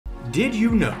Did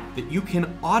you know that you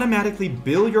can automatically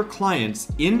bill your clients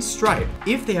in Stripe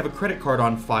if they have a credit card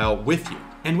on file with you?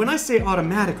 And when I say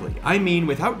automatically, I mean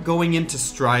without going into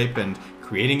Stripe and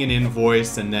creating an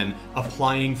invoice and then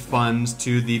applying funds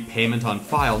to the payment on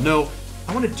file. No,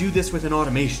 I want to do this with an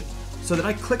automation so that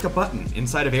I click a button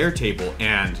inside of Airtable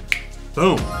and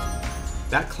boom,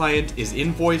 that client is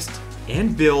invoiced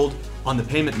and billed on the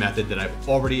payment method that I've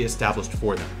already established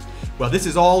for them. Well, this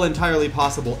is all entirely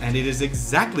possible, and it is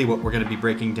exactly what we're going to be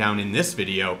breaking down in this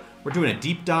video. We're doing a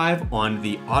deep dive on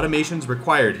the automations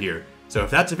required here. So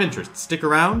if that's of interest, stick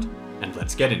around and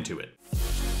let's get into it.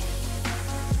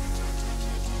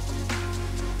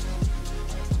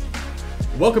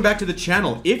 Welcome back to the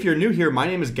channel. If you're new here, my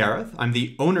name is Gareth. I'm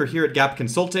the owner here at Gap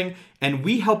Consulting, and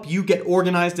we help you get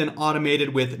organized and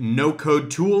automated with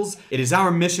no-code tools. It is our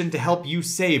mission to help you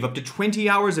save up to 20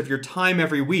 hours of your time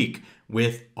every week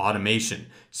with automation.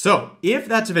 So if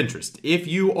that's of interest, if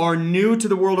you are new to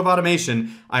the world of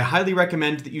automation, I highly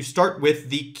recommend that you start with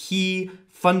the key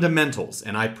fundamentals,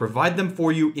 and I provide them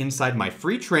for you inside my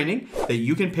free training that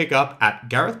you can pick up at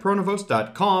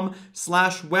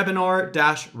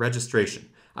garethpronovost.com/webinar-registration.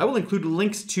 I will include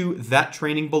links to that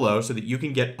training below so that you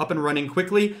can get up and running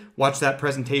quickly, watch that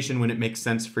presentation when it makes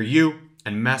sense for you,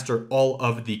 and master all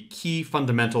of the key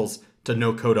fundamentals to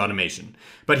no-code automation.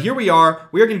 But here we are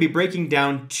going to be breaking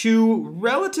down two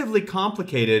relatively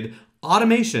complicated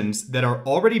automations that are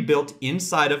already built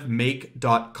inside of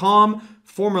make.com,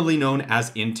 formerly known as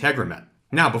Integromat.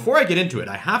 Now, before I get into it,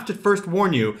 I have to first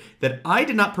warn you that I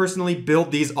did not personally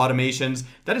build these automations.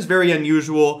 That is very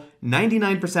unusual.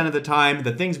 99% of the time,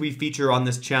 the things we feature on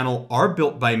this channel are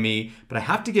built by me, but I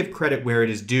have to give credit where it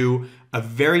is due. A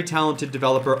very talented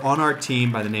developer on our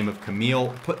team by the name of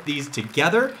Kamille put these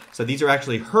together. So these are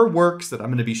actually her works that I'm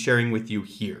going to be sharing with you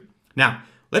here. Now,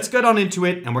 let's get on into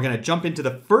it, and we're going to jump into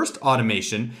the first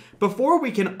automation. Before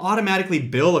we can automatically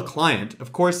bill a client,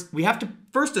 of course, we have to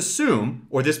first assume,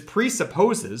 or this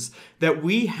presupposes, that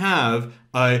we have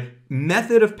a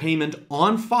method of payment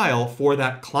on file for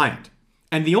that client.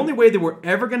 And the only way that we're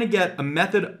ever going to get a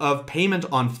method of payment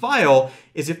on file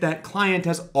is if that client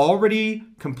has already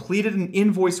completed an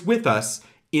invoice with us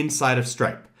inside of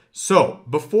Stripe. So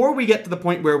before we get to the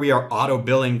point where we are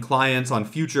auto-billing clients on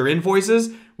future invoices,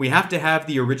 we have to have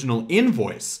the original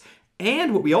invoice.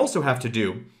 And what we also have to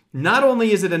do, not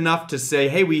only is it enough to say,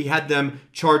 hey, we had them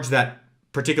charge that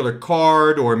particular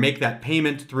card or make that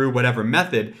payment through whatever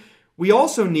method, we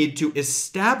also need to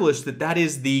establish that that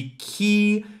is the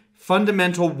key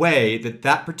fundamental way that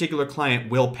that particular client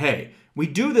will pay. We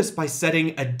do this by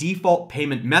setting a default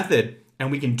payment method,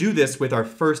 and we can do this with our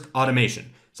first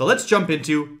automation. So let's jump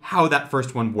into how that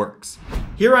first one works.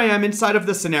 Here I am inside of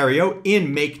the scenario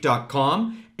in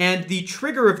make.com, and the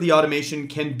trigger of the automation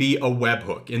can be a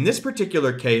webhook. In this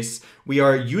particular case, we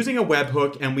are using a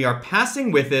webhook and we are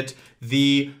passing with it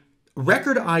the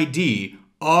record ID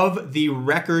of the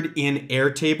record in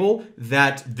Airtable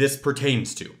that this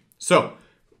pertains to. So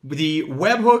the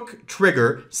webhook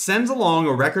trigger sends along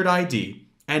a record ID,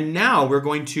 and now we're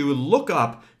going to look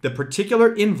up the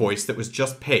particular invoice that was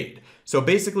just paid. So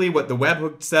basically what the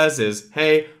webhook says is,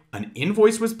 hey, an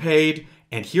invoice was paid,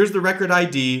 and here's the record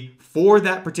ID for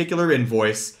that particular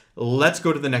invoice. Let's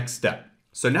go to the next step.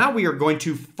 So now we are going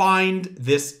to find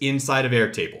this inside of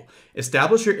Airtable.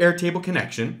 Establish your Airtable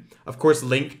connection. Of course,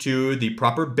 link to the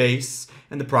proper base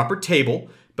and the proper table,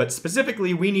 but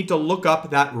specifically we need to look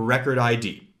up that record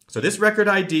ID. So this record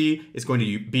ID is going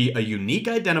to be a unique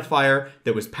identifier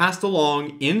that was passed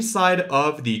along inside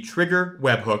of the trigger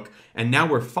webhook, and now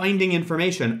we're finding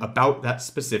information about that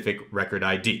specific record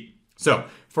ID. So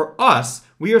for us,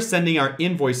 we are sending our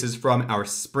invoices from our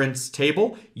sprints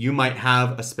table. You might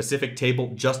have a specific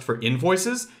table just for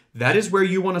invoices. That is where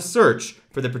you want to search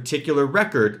for the particular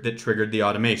record that triggered the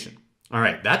automation. All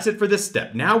right, that's it for this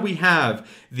step. Now we have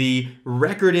the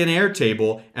record in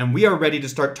Airtable, and we are ready to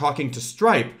start talking to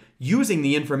Stripe using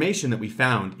the information that we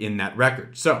found in that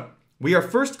record. So we are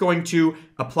first going to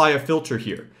apply a filter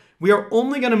here. We are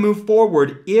only going to move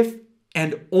forward if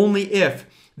and only if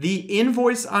the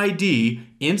invoice ID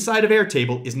inside of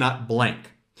Airtable is not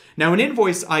blank. Now, an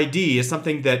invoice ID is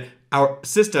something that our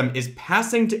system is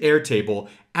passing to Airtable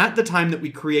at the time that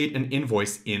we create an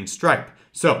invoice in Stripe.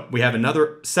 So we have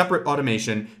another separate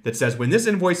automation that says when this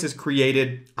invoice is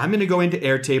created, I'm going to go into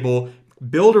Airtable,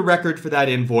 build a record for that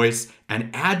invoice,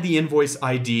 and add the invoice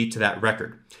ID to that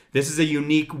record. This is a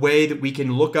unique way that we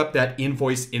can look up that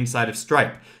invoice inside of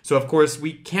Stripe. So of course,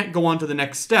 we can't go on to the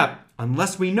next step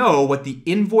unless we know what the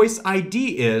invoice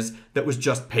ID is that was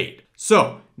just paid.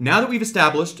 So now that we've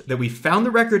established that we found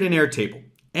the record in Airtable,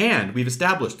 and we've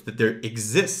established that there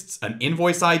exists an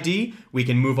invoice ID, we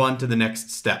can move on to the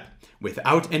next step.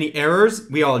 Without any errors,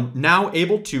 we are now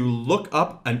able to look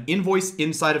up an invoice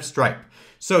inside of Stripe.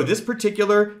 So this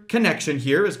particular connection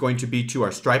here is going to be to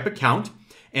our Stripe account,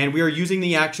 and we are using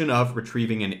the action of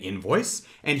retrieving an invoice.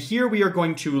 And here we are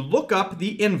going to look up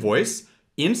the invoice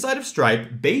inside of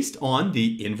Stripe based on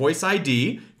the invoice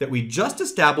ID that we just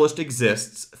established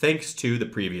exists thanks to the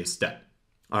previous step.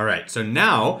 All right, so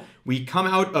now we come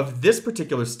out of this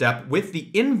particular step with the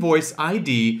invoice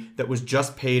ID that was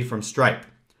just paid from Stripe.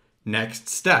 Next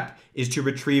step is to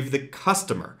retrieve the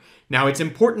customer. Now it's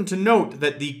important to note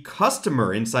that the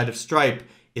customer inside of Stripe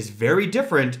is very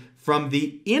different from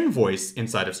the invoice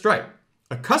inside of Stripe.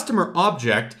 A customer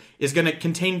object is going to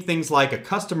contain things like a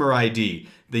customer ID,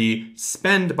 the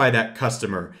spend by that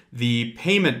customer, the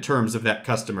payment terms of that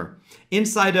customer.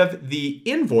 Inside of the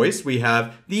invoice, we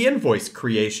have the invoice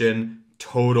creation,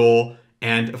 total,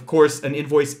 and of course, an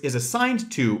invoice is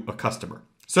assigned to a customer.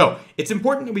 So it's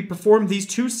important that we perform these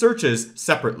two searches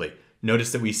separately.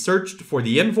 Notice that we searched for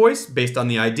the invoice based on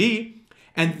the ID,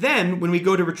 and then when we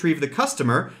go to retrieve the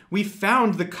customer, we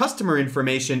found the customer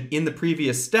information in the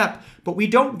previous step, but we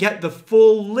don't get the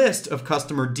full list of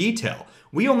customer detail.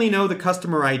 We only know the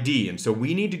customer ID, and so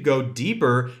we need to go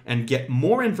deeper and get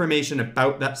more information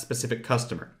about that specific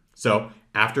customer. So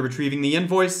after retrieving the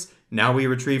invoice, now we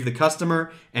retrieve the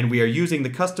customer, and we are using the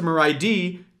customer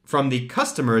ID from the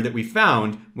customer that we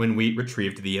found when we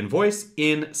retrieved the invoice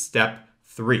in step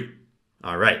 3.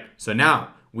 All right, so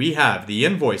now we have the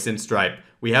invoice in Stripe,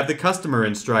 we have the customer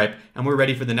in Stripe, and we're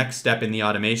ready for the next step in the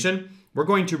automation. We're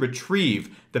going to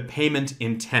retrieve the payment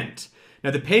intent.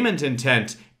 Now the payment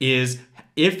intent is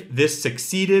if this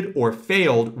succeeded or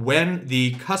failed when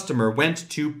the customer went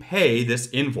to pay this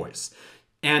invoice.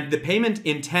 And the payment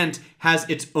intent has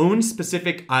its own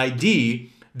specific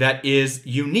ID that is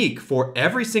unique for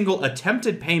every single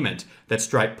attempted payment that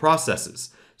Stripe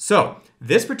processes. So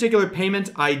this particular payment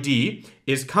ID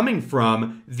is coming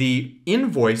from the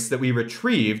invoice that we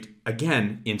retrieved,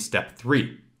 again, in step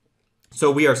 3.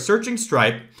 So we are searching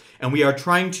Stripe, and we are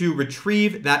trying to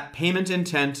retrieve that payment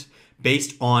intent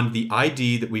based on the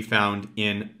ID that we found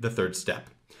in the 3rd step.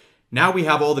 Now we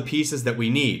have all the pieces that we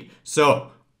need.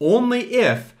 So only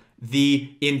if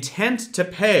the intent to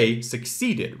pay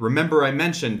succeeded. Remember, I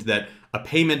mentioned that a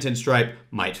payment in Stripe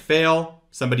might fail.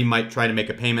 Somebody might try to make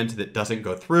a payment that doesn't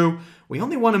go through. We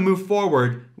only want to move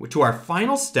forward to our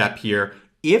final step here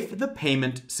if the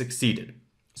payment succeeded.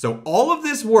 So all of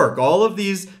this work, all of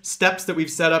these steps that we've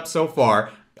set up so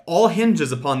far, all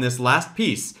hinges upon this last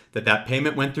piece, that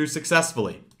payment went through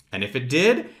successfully. And if it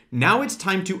did, now it's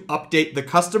time to update the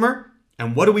customer.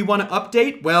 And what do we want to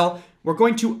update? Well, we're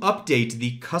going to update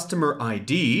the customer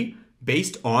ID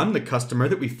based on the customer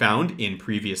that we found in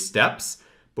previous steps.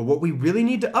 But what we really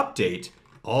need to update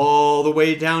all the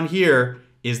way down here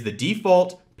is the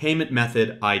default payment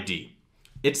method ID.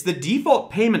 It's the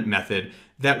default payment method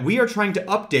that we are trying to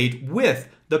update with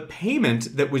the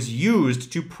payment that was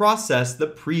used to process the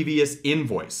previous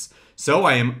invoice. So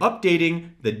I am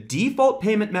updating the default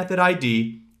payment method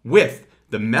ID with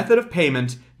the method of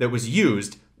payment that was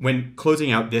used when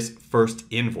closing out this first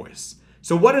invoice.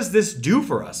 So what does this do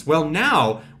for us? Well,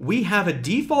 now we have a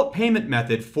default payment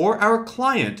method for our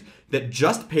client that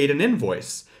just paid an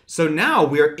invoice. So now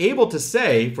we are able to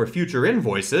say for future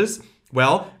invoices,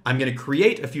 well, I'm going to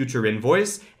create a future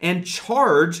invoice and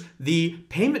charge the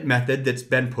payment method that's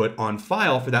been put on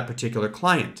file for that particular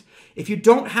client. If you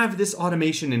don't have this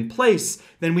automation in place,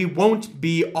 then we won't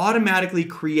be automatically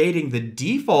creating the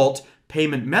default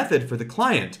payment method for the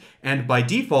client. And by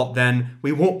default, then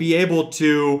we won't be able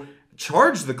to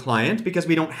charge the client because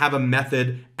we don't have a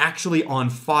method actually on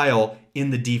file in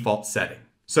the default setting.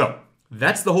 So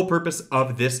that's the whole purpose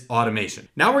of this automation.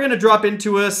 Now we're going to drop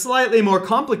into a slightly more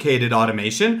complicated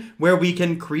automation where we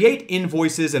can create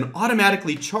invoices and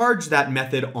automatically charge that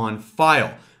method on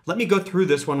file. Let me go through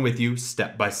this one with you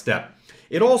step by step.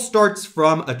 It all starts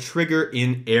from a trigger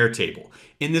in Airtable.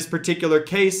 In this particular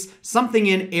case, something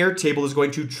in Airtable is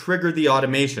going to trigger the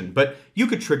automation, but you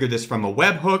could trigger this from a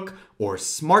webhook or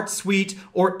Smart Suite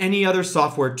or any other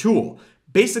software tool.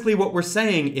 Basically what we're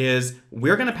saying is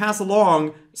we're going to pass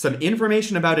along some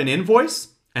information about an invoice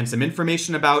and some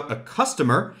information about a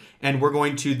customer, and we're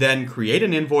going to then create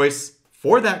an invoice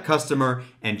for that customer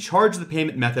and charge the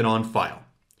payment method on file.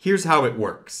 Here's how it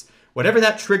works. Whatever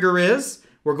that trigger is,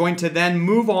 we're going to then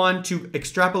move on to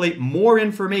extrapolate more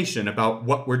information about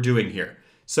what we're doing here.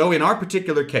 So in our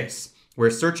particular case, we're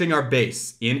searching our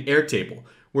base in Airtable.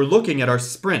 We're looking at our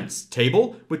sprints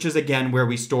table, which is again where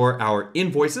we store our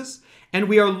invoices. and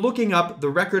we are looking up the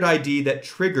record ID that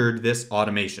triggered this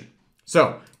automation.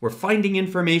 So we're finding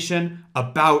information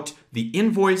about the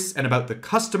invoice and about the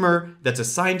customer that's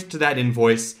assigned to that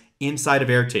invoice inside of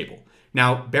Airtable.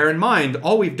 Now, bear in mind,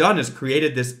 all we've done is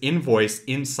created this invoice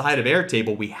inside of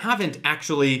Airtable. We haven't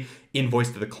actually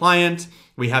invoiced the client.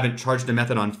 We haven't charged a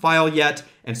method on file yet.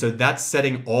 And so that's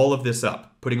setting all of this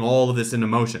up, putting all of this into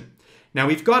motion. Now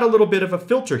we've got a little bit of a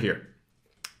filter here.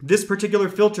 This particular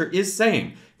filter is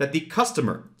saying that the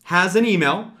customer has an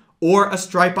email or a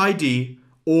Stripe ID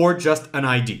or just an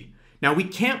ID. Now we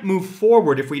can't move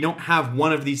forward if we don't have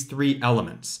one of these three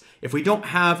elements. If we don't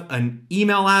have an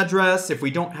email address, if we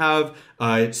don't have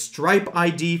a Stripe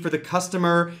ID for the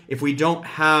customer, if we don't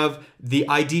have the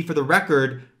ID for the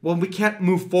record, well, we can't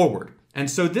move forward. And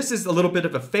so this is a little bit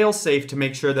of a fail-safe to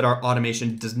make sure that our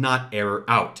automation does not error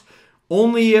out.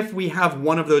 Only if we have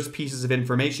one of those pieces of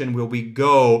information will we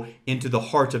go into the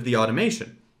heart of the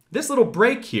automation. This little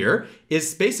break here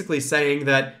is basically saying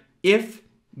that if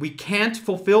we can't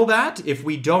fulfill that, if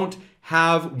we don't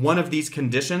have one of these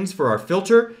conditions for our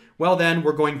filter, well then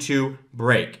we're going to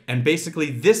break. And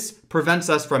basically this prevents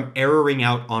us from erroring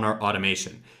out on our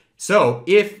automation. So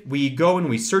if we go and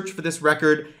we search for this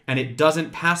record and it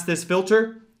doesn't pass this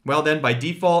filter, well then by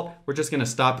default, we're just gonna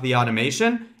stop the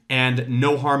automation and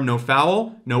no harm, no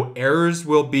foul, no errors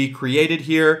will be created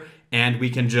here and we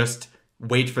can just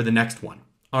wait for the next one.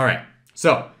 All right,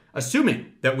 so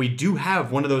assuming that we do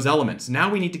have one of those elements, now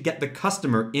we need to get the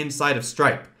customer inside of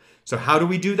Stripe. So how do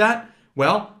we do that?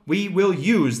 Well, we will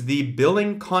use the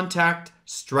billing contact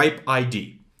Stripe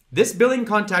ID. This billing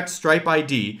contact Stripe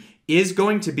ID is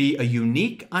going to be a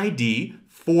unique ID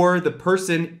for the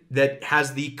person that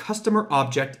has the customer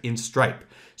object in Stripe.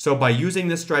 So by using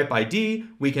this Stripe ID,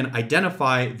 we can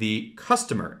identify the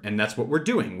customer, and that's what we're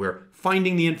doing. We're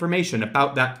finding the information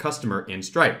about that customer in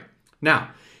Stripe.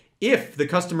 Now, if the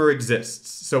customer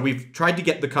exists, so we've tried to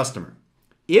get the customer.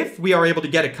 If we are able to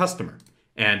get a customer,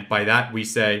 and by that we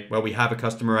say, well, we have a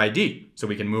customer ID, so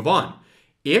we can move on.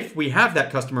 If we have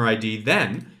that customer ID,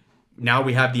 then now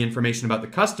we have the information about the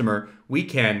customer, we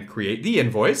can create the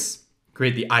invoice,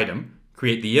 create the item,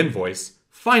 create the invoice,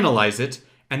 finalize it,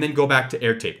 and then go back to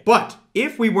Airtable. But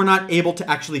if we were not able to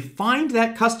actually find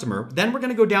that customer, then we're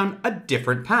gonna go down a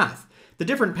different path. The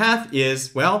different path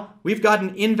is, well, we've got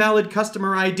an invalid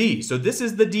customer ID. So this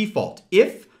is the default.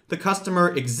 If the customer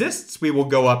exists, we will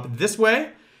go up this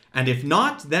way. And if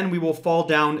not, then we will fall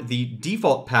down the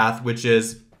default path, which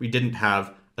is we didn't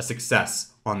have a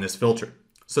success on this filter.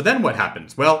 So then what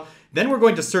happens? Well, then we're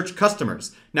going to search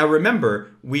customers. Now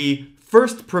remember, we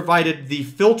first provided the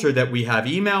filter that we have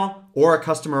email or a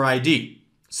customer ID.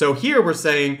 So here we're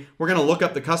saying we're gonna look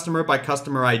up the customer by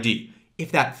customer ID.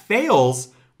 If that fails,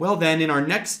 well then in our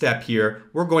next step here,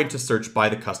 we're going to search by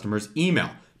the customer's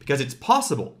email because it's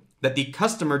possible that the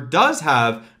customer does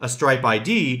have a Stripe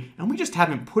ID and we just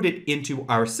haven't put it into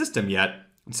our system yet.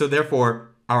 And so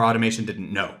therefore our automation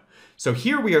didn't know. So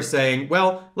here we are saying,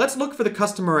 well, let's look for the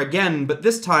customer again, but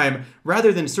this time,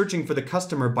 rather than searching for the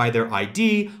customer by their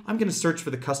ID, I'm gonna search for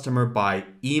the customer by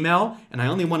email, and I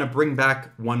only wanna bring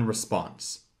back one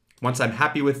response. Once I'm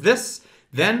happy with this,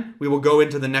 then we will go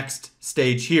into the next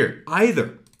stage here.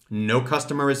 Either no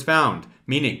customer is found,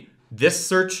 meaning this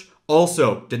search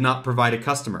also did not provide a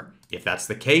customer. If that's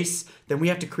the case, then we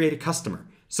have to create a customer.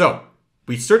 So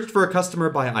we searched for a customer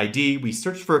by ID, we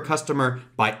searched for a customer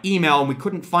by email, and we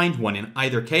couldn't find one in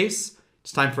either case.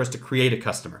 It's time for us to create a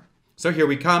customer. So here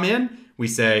we come in, we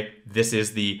say, this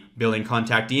is the billing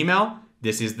contact email,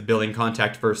 this is the billing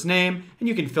contact first name, and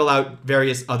you can fill out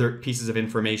various other pieces of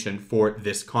information for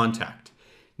this contact.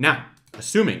 Now,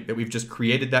 assuming that we've just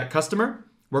created that customer,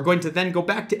 we're going to then go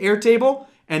back to Airtable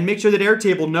and make sure that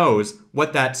Airtable knows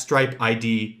what that Stripe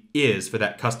ID is for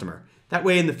that customer. That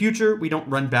way in the future, we don't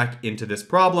run back into this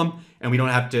problem and we don't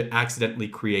have to accidentally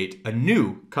create a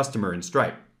new customer in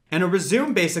Stripe. And a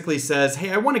resume basically says, hey,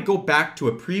 I want to go back to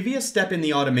a previous step in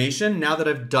the automation now that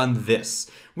I've done this.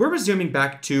 We're resuming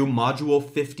back to module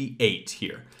 58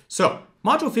 here. So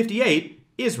module 58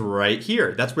 is right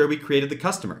here. That's where we created the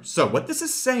customer. So what this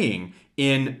is saying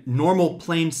in normal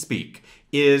plain speak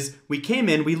is we came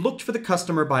in, we looked for the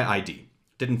customer by ID,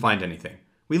 didn't find anything.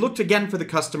 We looked again for the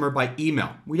customer by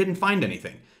email. We didn't find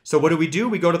anything. So what do?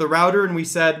 We go to the router and we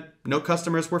said, no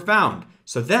customers were found.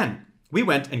 So then we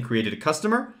went and created a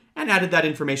customer and added that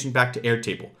information back to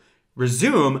Airtable.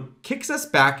 Resume kicks us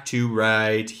back to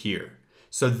right here.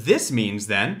 So this means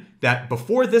then that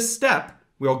before this step,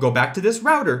 we'll go back to this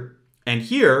router and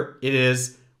here it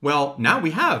is, well, now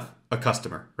we have a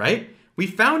customer, right? We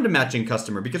found a matching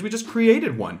customer because we just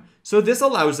created one. So this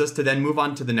allows us to then move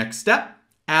on to the next step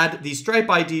add the Stripe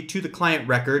ID to the client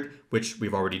record, which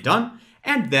we've already done,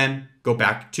 and then go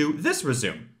back to this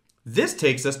resume. This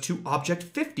takes us to object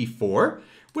 54,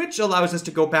 which allows us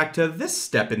to go back to this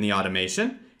step in the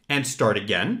automation and start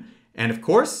again. And of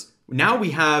course, now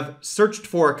we have searched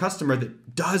for a customer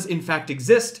that does in fact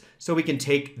exist, so we can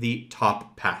take the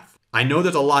top path. I know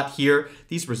there's a lot here.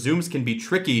 These resumes can be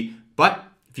tricky, but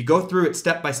if you go through it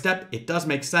step by step, it does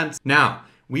make sense. Now,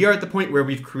 we are at the point where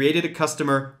we've created a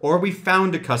customer or we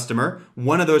found a customer.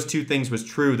 One of those two things was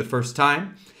true the first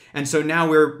time. And so now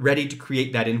we're ready to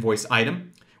create that invoice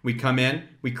item. We come in,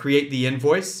 we create the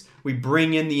invoice, we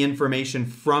bring in the information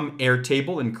from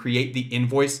Airtable and create the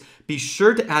invoice. Be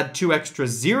sure to add 2 extra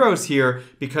zeros here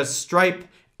because Stripe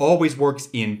always works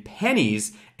in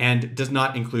pennies and does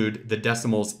not include the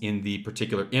decimals in the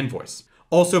particular invoice.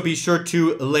 Also, be sure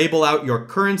to label out your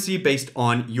currency based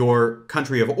on your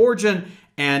country of origin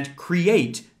and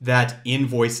create that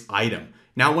invoice item.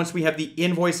 Now, once we have the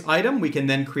invoice item, we can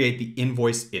then create the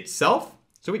invoice itself.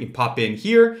 So we can pop in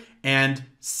here and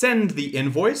send the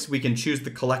invoice. We can choose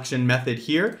the collection method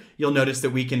here. You'll notice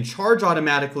that we can charge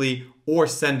automatically or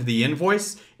send the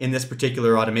invoice. In this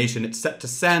particular automation, it's set to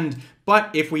send,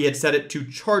 but if we had set it to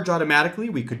charge automatically,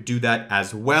 we could do that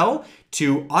as well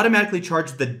to automatically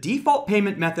charge the default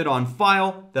payment method on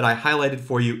file that I highlighted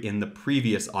for you in the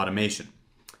previous automation.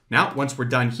 Now, once we're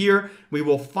done here, we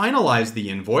will finalize the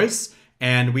invoice,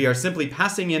 and we are simply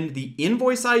passing in the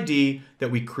invoice ID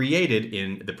that we created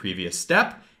in the previous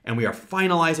step, and we are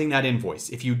finalizing that invoice.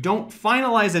 If you don't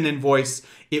finalize an invoice,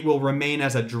 it will remain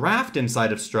as a draft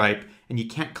inside of Stripe, and you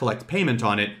can't collect payment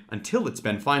on it until it's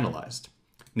been finalized.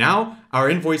 Now, our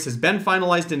invoice has been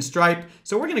finalized in Stripe,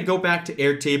 so we're gonna go back to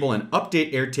Airtable and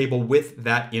update Airtable with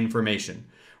that information.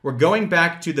 We're going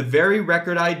back to the very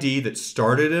record ID that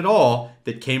started it all,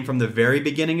 that came from the very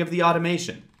beginning of the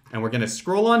automation. And we're gonna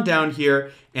scroll on down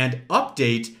here and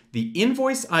update the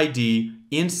invoice ID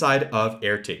inside of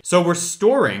Airtable. So we're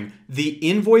storing the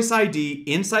invoice ID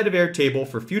inside of Airtable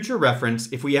for future reference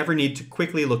if we ever need to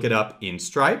quickly look it up in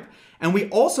Stripe. And we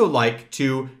also like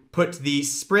to put the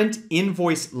Sprint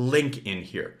invoice link in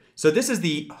here. So this is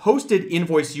the hosted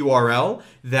invoice URL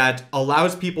that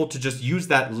allows people to just use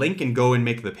that link and go and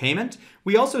make the payment.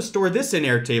 We also store this in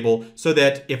Airtable so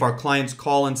that if our clients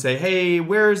call and say, hey,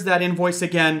 where's that invoice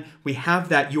again? We have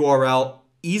that URL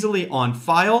easily on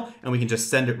file and we can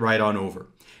just send it right on over.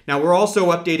 Now, we're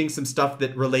also updating some stuff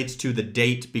that relates to the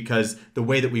date because the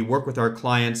way that we work with our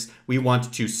clients, we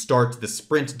want to start the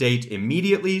sprint date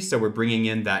immediately. So we're bringing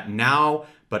in that now.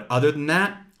 But other than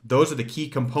that, those are the key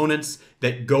components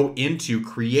that go into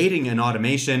creating an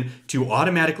automation to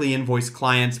automatically invoice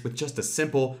clients with just a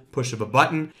simple push of a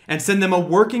button and send them a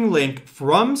working link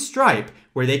from Stripe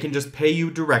where they can just pay you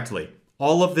directly.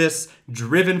 All of this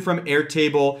driven from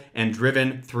Airtable and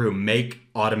driven through Make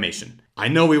Automation. I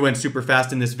know we went super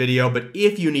fast in this video, but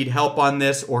if you need help on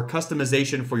this or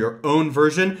customization for your own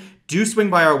version, do swing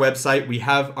by our website. We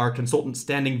have our consultants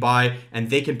standing by and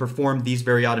they can perform these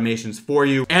very automations for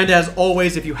you. And as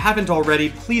always, if you haven't already,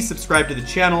 please subscribe to the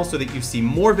channel so that you see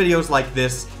more videos like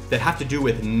this that have to do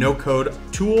with no-code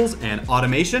tools and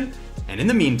automation. And in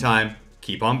the meantime,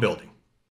 keep on building.